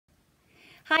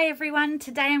Hi everyone,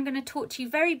 today I'm going to talk to you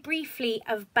very briefly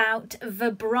about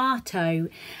vibrato,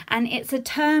 and it's a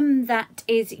term that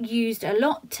is used a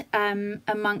lot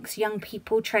amongst young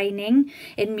people training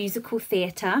in musical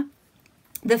theatre.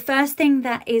 The first thing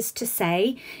that is to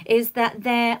say is that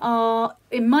there are,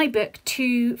 in my book,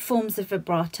 two forms of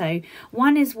vibrato.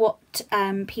 One is what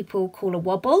people call a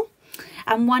wobble,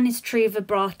 and one is true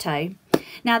vibrato.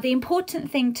 Now, the important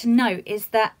thing to note is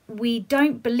that we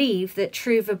don't believe that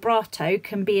true vibrato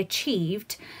can be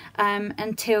achieved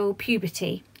until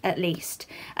puberty, at least.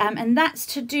 And that's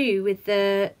to do with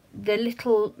the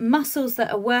little muscles that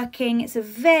are working. It's a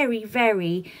very,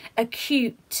 very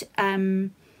acute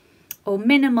or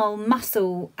minimal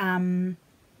muscle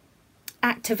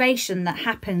activation that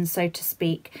happens, so to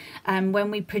speak,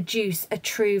 when we produce a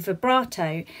true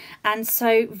vibrato. And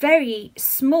so very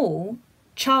small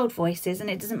child voices, and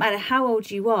it doesn't matter how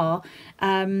old you are,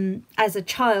 as a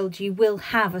child you will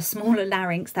have a smaller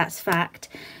larynx, that's fact,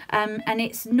 and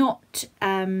it's not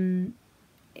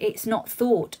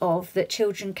thought of that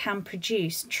children can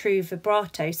produce true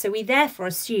vibrato, so we therefore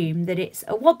assume that it's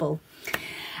a wobble.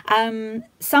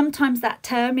 Sometimes that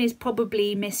term is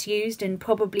probably misused and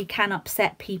probably can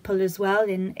upset people as well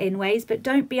in ways, but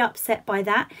don't be upset by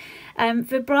that.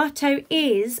 Vibrato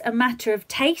is a matter of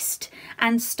taste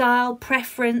and style,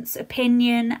 preference,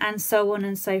 opinion, and so on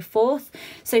and so forth.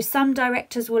 So some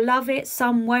directors will love it,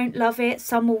 some won't love it,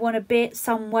 some will want a bit,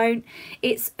 some won't.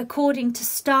 It's according to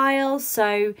style,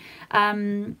 so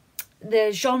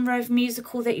the genre of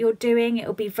musical that you're doing, it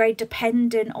will be very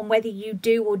dependent on whether you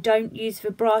do or don't use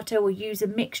vibrato or use a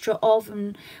mixture of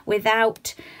and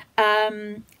without.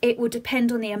 It will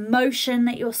depend on the emotion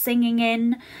that you're singing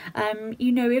in.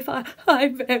 You know, if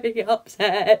I'm very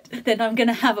upset, then I'm going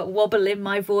to have a wobble in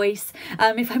my voice.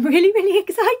 If I'm really, really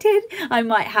excited, I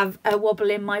might have a wobble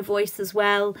in my voice as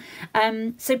well.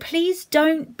 So please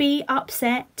don't be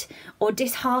upset or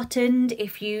disheartened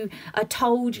if you are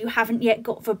told you haven't yet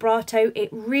got vibrato. It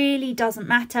really doesn't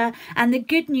matter. And the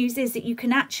good news is that you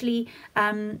can actually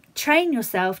train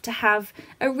yourself to have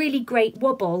a really great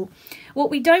wobble.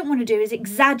 What we don't want to do is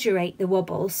exaggerate the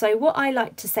wobble. So what I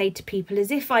like to say to people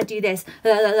is, if I do this,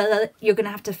 you're going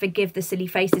to have to forgive the silly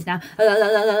faces now.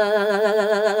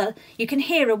 You can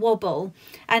hear a wobble,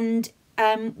 and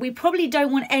we probably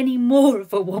don't want any more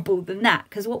of a wobble than that,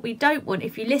 because what we don't want,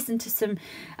 if you listen to some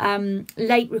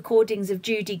late recordings of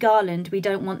Judy Garland, we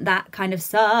don't want that kind of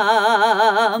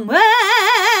somewhere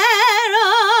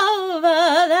over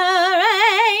the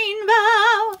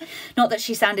rainbow. Not that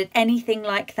she sounded anything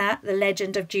like that, the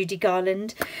legend of Judy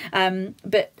Garland,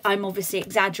 but I'm obviously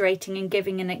exaggerating and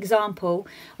giving an example.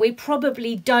 We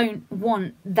probably don't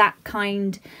want that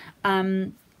kind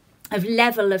of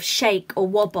level of shake or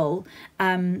wobble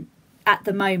at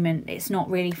the moment. It's not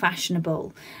really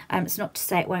fashionable. It's not to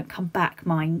say it won't come back,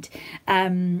 mind,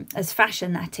 as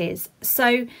fashion that is.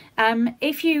 So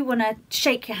if you want to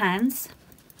shake your hands,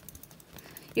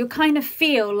 you'll kind of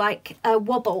feel like a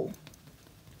wobble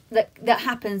that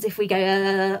happens if we go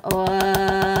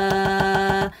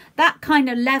that kind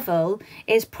of level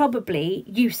is probably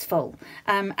useful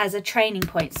as a training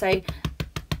point. So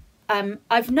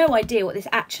I've no idea what this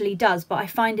actually does, but I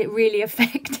find it really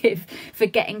effective for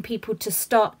getting people to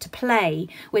start to play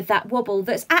with that wobble.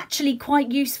 That's actually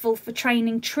quite useful for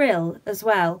training trill as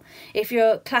well. If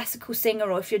you're a classical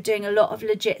singer or if you're doing a lot of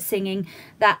legit singing,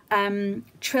 that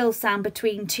trill sound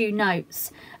between two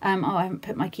notes. Oh, I haven't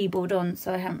put my keyboard on,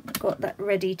 so I haven't got that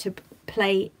ready to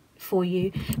play for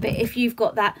you. But if you've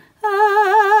got that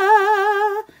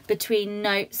between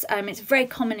notes, it's very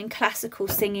common in classical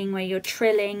singing where you're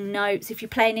trilling notes. If you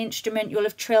play an instrument, you'll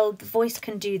have trilled. The voice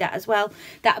can do that as well.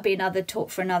 That'll be another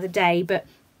talk for another day. But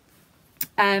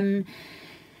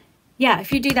yeah,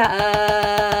 if you do that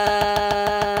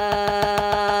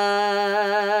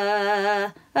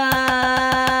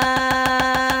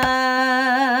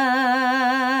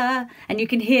and you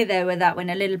can hear there where that went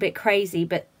a little bit crazy,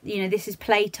 but you know, this is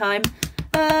playtime.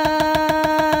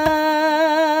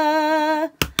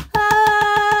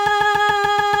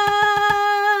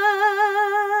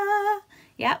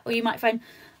 Yeah, or you might find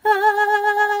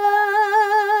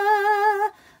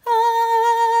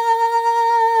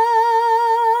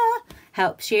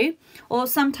helps you, or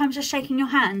sometimes just shaking your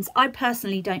hands. I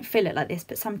personally don't feel it like this,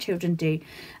 but some children do.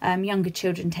 Younger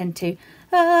children tend to.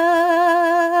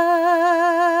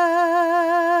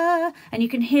 And you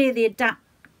can hear the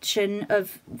adaptation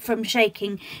from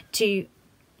shaking to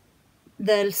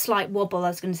the slight wobble. I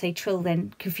was going to say trill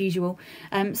then, confuse you all.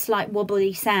 Slight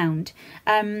wobbly sound.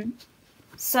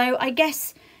 So I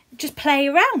guess just play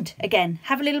around again.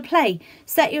 Have a little play.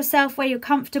 Set yourself where you're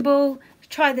comfortable.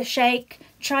 try the shake,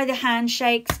 try the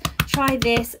handshakes, try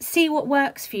this, see what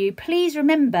works for you. Please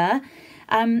remember,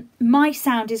 my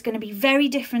sound is going to be very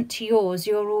different to yours.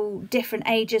 You're all different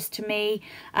ages to me,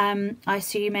 I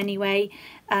assume anyway.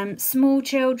 Small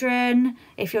children,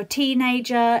 if you're a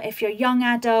teenager, if you're a young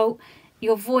adult,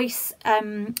 your voice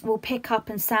will pick up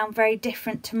and sound very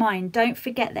different to mine. Don't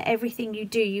forget that everything you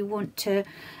do, you want to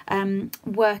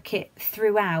work it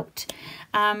throughout.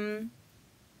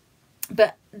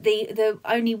 But the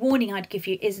only warning I'd give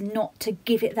you is not to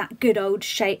give it that good old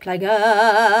shake, like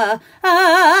and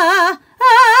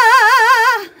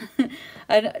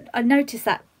I notice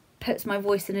that puts my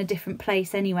voice in a different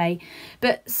place anyway.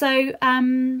 But so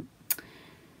how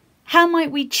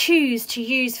might we choose to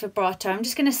use vibrato? I'm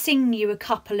just going to sing you a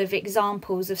couple of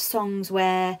examples of songs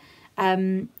where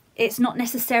it's not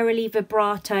necessarily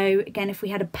vibrato. Again, if we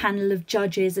had a panel of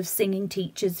judges, of singing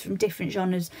teachers from different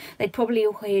genres, they'd probably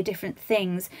all hear different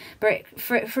things. But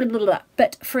for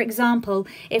example,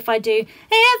 if I do,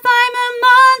 if I'm a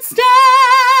monster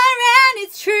and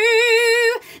it's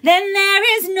true, then there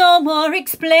is no more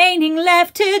explaining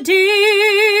left to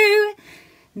do.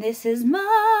 This is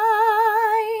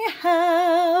my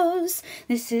house,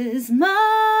 this is my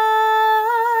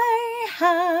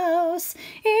house.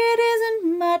 It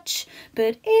isn't much,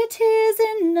 but it is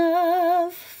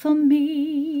enough for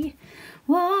me.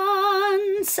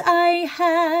 Once I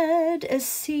had a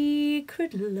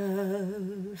secret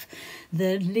love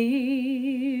that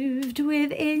lived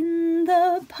within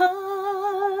the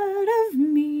part of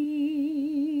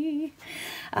me.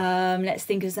 Let's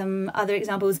think of some other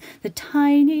examples. The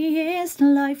tiniest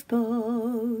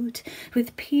lifeboat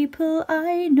with people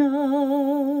I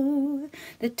know.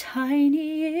 The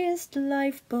tiniest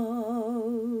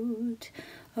lifeboat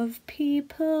of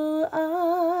people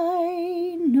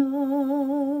I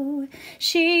know.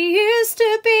 She used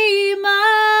to be mine.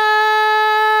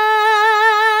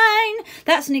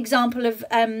 That's an example of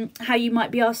how you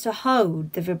might be asked to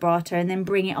hold the vibrato and then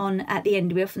bring it on at the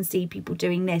end. We often see people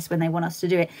doing this when they want us to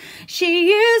do it.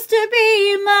 She used to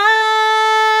be mine.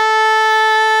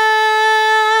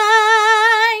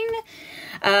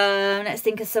 Let's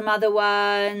think of some other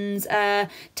ones.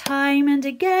 Time and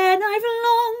again I've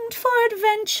longed for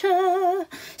adventure,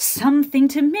 something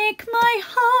to make my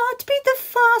heart beat the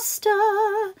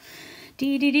faster.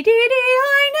 Dee dee dee dee dee,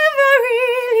 I never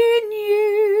really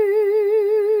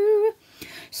knew.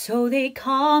 So they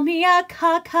call me a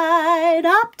cockeyed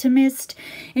optimist,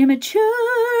 immature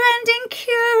and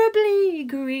incurably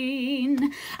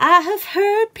green. I have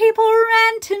heard people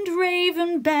rant and rave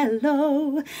and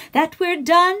bellow that we're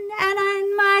done and I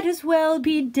might as well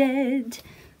be dead.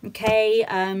 Okay,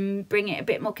 bring it a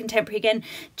bit more contemporary again.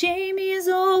 Jamie is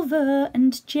over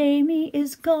and Jamie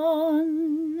is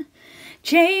gone.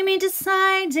 Jamie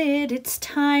decided it's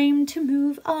time to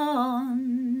move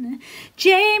on.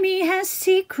 Jamie has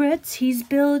secrets he's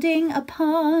building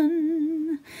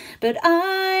upon, but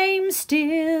I'm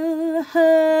still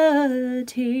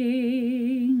hurting.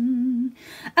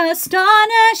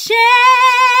 Astonishing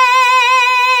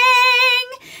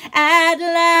at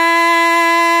last.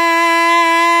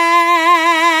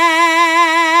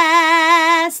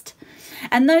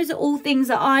 And those are all things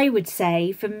that I would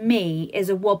say, for me, is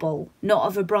a wobble, not a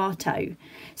vibrato.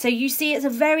 So you see, it's a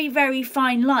very, very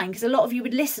fine line, because a lot of you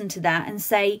would listen to that and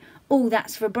say, oh,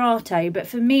 that's vibrato. But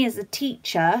for me as a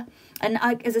teacher, and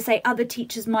as I say, other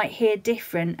teachers might hear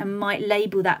different and might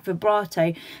label that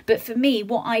vibrato. But for me,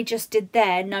 what I just did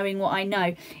there, knowing what I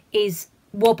know, is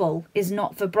wobble, is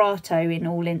not vibrato in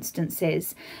all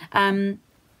instances.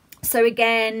 So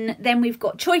again, then we've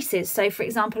got choices. So for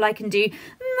example, I can do,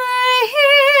 the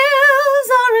hills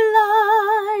are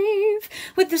alive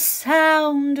with the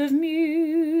sound of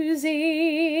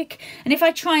music. And if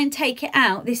I try and take it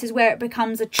out, this is where it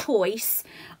becomes a choice,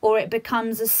 or it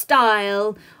becomes a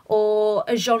style, or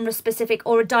a genre specific,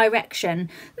 or a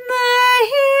direction. The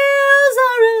hills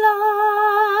are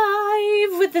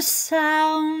alive with the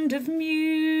sound of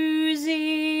music.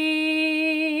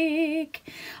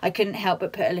 I couldn't help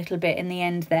but put a little bit in the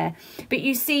end there. But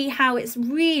you see how it's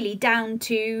really down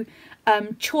to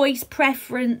choice,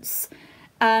 preference,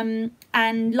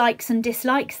 and likes and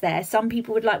dislikes there. Some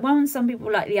people would like one and some people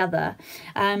would like the other.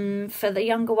 For the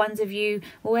younger ones of you,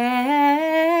 where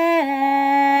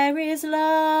is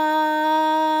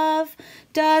love?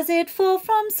 Does it fall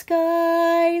from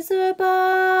skies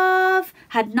above?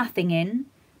 Had nothing in.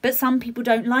 But some people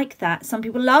don't like that. Some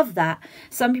people love that.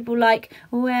 Some people like,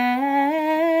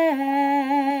 where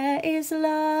is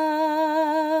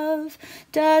love?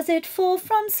 Does it fall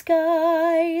from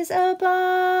skies above?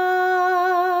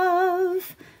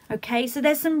 Okay, so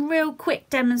there's some real quick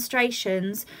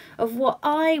demonstrations of what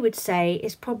I would say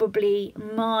is probably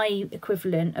my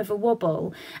equivalent of a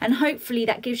wobble, and hopefully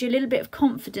that gives you a little bit of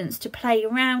confidence to play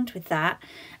around with that,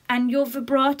 and your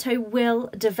vibrato will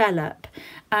develop.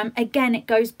 Again, it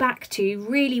goes back to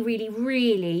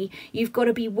really, you've got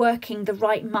to be working the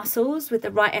right muscles with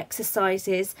the right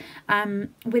exercises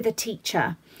with a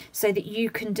teacher so that you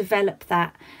can develop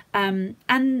that.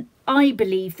 And I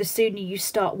believe the sooner you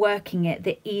start working it,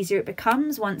 the easier it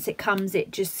becomes. Once it comes,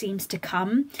 it just seems to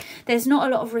come. There's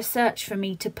not a lot of research for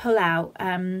me to pull out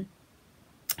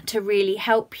to really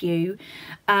help you.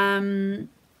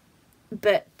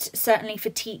 But certainly for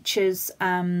teachers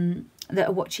that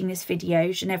are watching this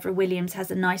video, Ginevra Williams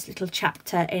has a nice little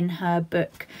chapter in her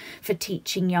book for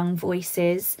teaching young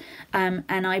voices, and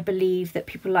I believe that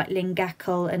people like Lynn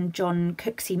Gackle and John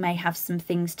Cooksey may have some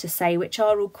things to say, which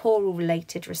are all choral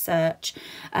related research.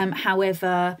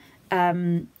 However,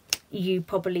 you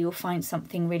probably will find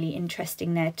something really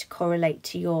interesting there to correlate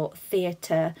to your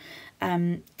theatre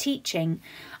teaching.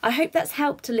 I hope that's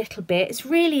helped a little bit. It's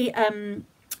really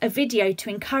a video to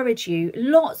encourage you.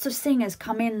 Lots of singers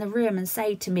come in the room and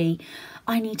say to me,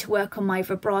 I need to work on my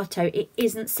vibrato. It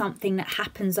isn't something that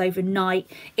happens overnight.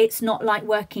 It's not like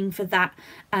working for that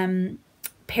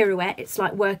pirouette. It's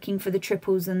like working for the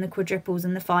triples and the quadruples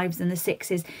and the fives and the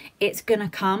sixes. It's gonna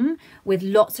come with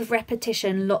lots of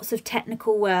repetition, lots of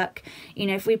technical work. You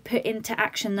know, if we put into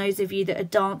action, those of you that are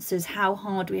dancers, how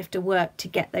hard we have to work to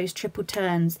get those triple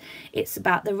turns. It's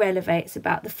about the releve, it's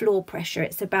about the floor pressure,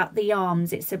 it's about the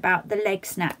arms, it's about the leg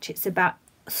snatch, it's about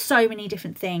so many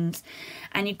different things,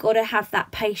 and you've got to have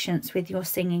that patience with your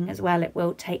singing as well. It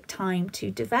will take time to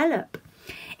develop.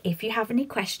 If you have any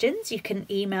questions, you can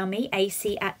email me,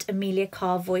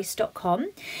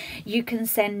 ac@ameliacarvoice.com. You can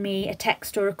send me a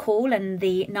text or a call, and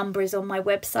the number is on my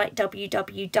website,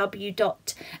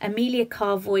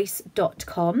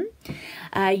 www.ameliacarvoice.com.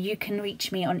 You can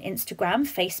reach me on Instagram,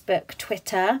 Facebook,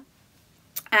 Twitter.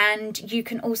 And you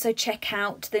can also check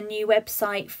out the new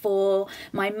website for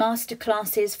my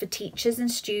masterclasses for teachers and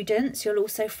students. You'll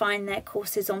also find their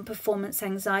courses on performance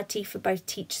anxiety for both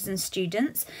teachers and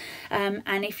students.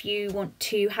 And if you want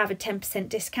to have a 10%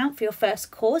 discount for your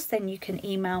first course, then you can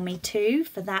email me too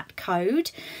for that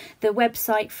code. The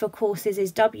website for courses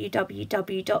is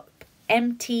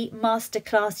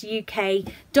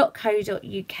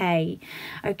www.mtmasterclassuk.co.uk.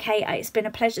 Okay, it's been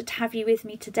a pleasure to have you with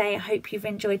me today. I hope you've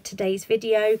enjoyed today's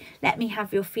video. Let me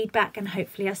have your feedback, and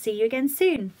hopefully I'll see you again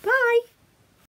soon. Bye.